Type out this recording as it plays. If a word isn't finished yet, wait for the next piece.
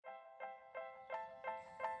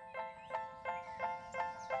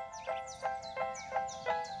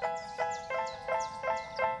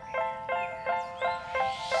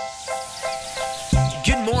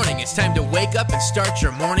It's time to wake up and start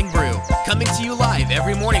your morning brew. Coming to you live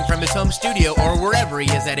every morning from his home studio or wherever he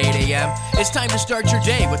is at 8 a.m. It's time to start your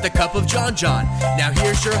day with a cup of John John. Now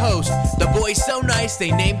here's your host, the boy so nice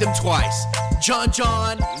they named him twice, John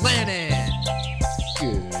John Lennon.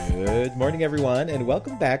 Good morning, everyone, and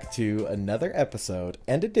welcome back to another episode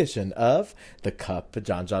and edition of the Cup of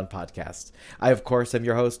John John podcast. I, of course, am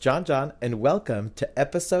your host, John John, and welcome to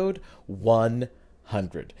episode 100.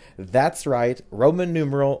 That's right, Roman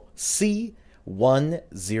numeral C100.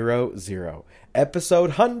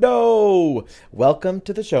 Episode hundo! Welcome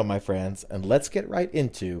to the show, my friends, and let's get right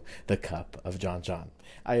into the Cup of John John.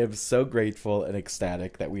 I am so grateful and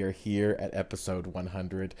ecstatic that we are here at episode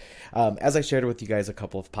 100. As I shared with you guys a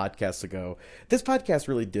couple of podcasts ago, this podcast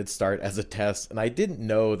really did start as a test, and I didn't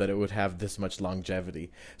know that it would have this much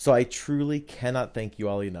longevity. So I truly cannot thank you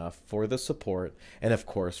all enough for the support and, of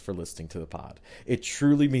course, for listening to the pod. It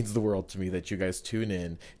truly means the world to me that you guys tune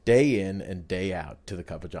in and day out to the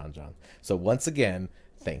Cup of John John. So once again,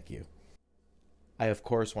 thank you. I, of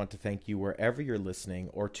course, want to thank you wherever you're listening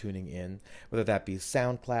or tuning in, whether that be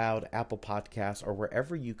SoundCloud, Apple Podcasts, or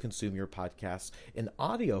wherever you consume your podcasts in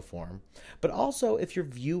audio form, but also if you're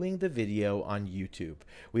viewing the video on YouTube.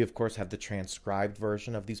 We, of course, have the transcribed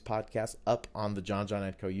version of these podcasts up on the John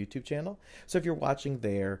John & Co. YouTube channel, so if you're watching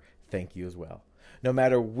there, thank you as well. No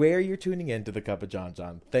matter where you're tuning in to the Cup of John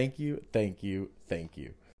John, thank you, thank you, thank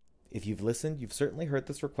you. If you've listened, you've certainly heard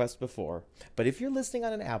this request before, but if you're listening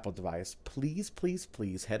on an Apple device,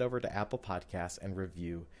 please head over to Apple Podcasts and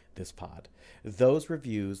review this pod. Those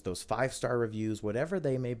reviews, those 5-star reviews, whatever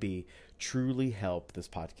they may be, truly help this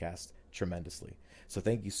podcast tremendously. So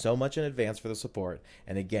thank you so much in advance for the support.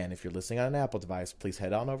 And again, if you're listening on an Apple device, please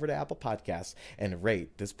head on over to Apple Podcasts and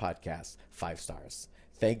rate this podcast 5 stars.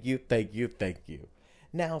 Thank you, thank you, thank you.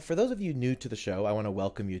 Now, for those of you new to the show, I want to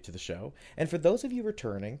welcome you to the show. And for those of you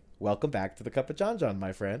returning, welcome back to the Cup of John John,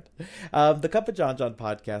 my friend. The Cup of John John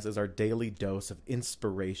podcast is our daily dose of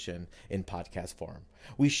inspiration in podcast form.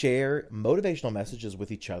 We share motivational messages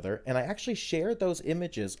with each other, and I actually share those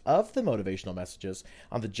images of the motivational messages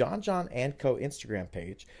on the John John & Co. Instagram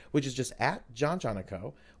page, which is just at John John &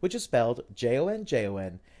 Co., which is spelled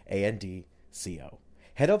JONJONANDCO.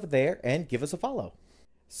 Head over there and give us a follow.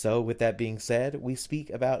 So with that being said, we speak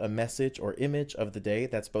about a message or image of the day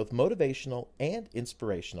that's both motivational and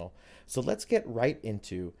inspirational. So let's get right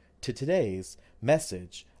into today's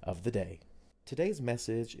message of the day. Today's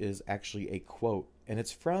message is actually a quote, and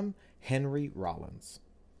it's from Henry Rollins.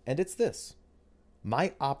 And it's this: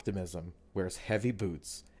 "My optimism wears heavy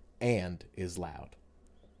boots and is loud."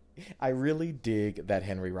 I really dig that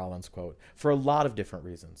Henry Rollins quote for a lot of different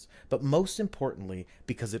reasons, but most importantly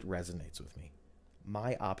because it resonates with me.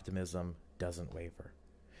 My optimism doesn't waver.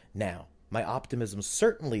 Now, my optimism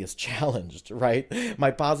certainly is challenged, right?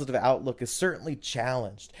 My positive outlook is certainly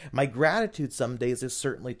challenged. My gratitude some days is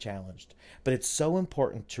certainly challenged. But it's so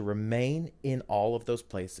important to remain in all of those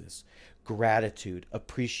places. Gratitude,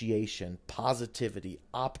 appreciation, positivity,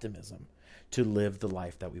 optimism, to live the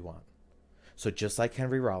life that we want. So just like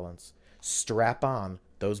Henry Rollins, strap on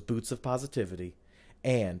those boots of positivity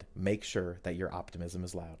and make sure that your optimism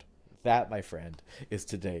is loud. That, my friend, is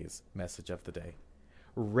today's message of the day.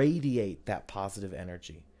 Radiate that positive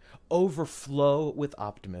energy. Overflow with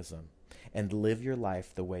optimism and live your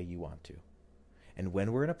life the way you want to. And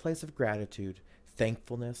when we're in a place of gratitude,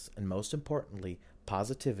 thankfulness, and most importantly,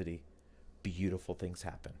 positivity, beautiful things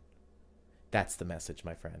happen. That's the message,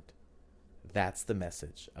 my friend. That's the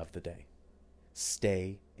message of the day.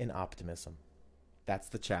 Stay in optimism. That's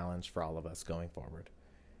the challenge for all of us going forward.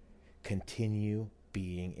 Continue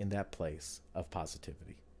being in that place of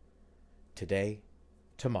positivity. Today,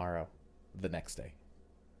 tomorrow, the next day.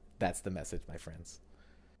 That's the message, my friends.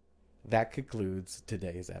 That concludes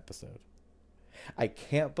today's episode. I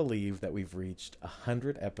can't believe that we've reached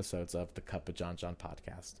 100 episodes of the Cup of John John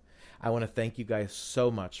podcast. I want to thank you guys so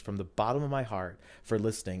much from the bottom of my heart for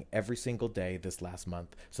listening every single day this last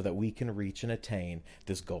month so that we can reach and attain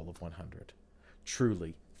this goal of 100.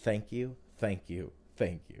 Truly, thank you, thank you,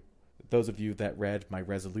 thank you. Those of you that read my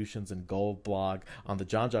resolutions and goal blog on the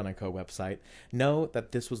John John & Co. website know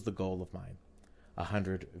that this was the goal of mine.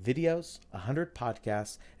 100 videos, 100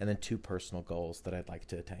 podcasts, and then 2 personal goals that I'd like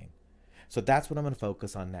to attain. So that's what I'm going to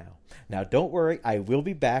focus on now. Now, don't worry, I will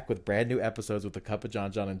be back with brand new episodes with the Cup of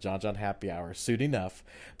John John and John John Happy Hour soon enough.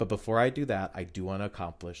 But before I do that, I do want to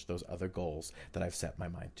accomplish those other goals that I've set my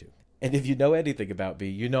mind to. And if you know anything about me,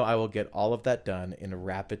 you know I will get all of that done in a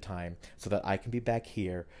rapid time so that I can be back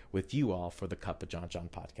here with you all for the Cup of John John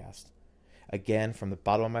podcast. Again, from the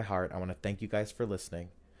bottom of my heart, I want to thank you guys for listening.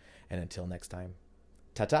 And until next time,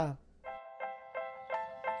 ta-ta.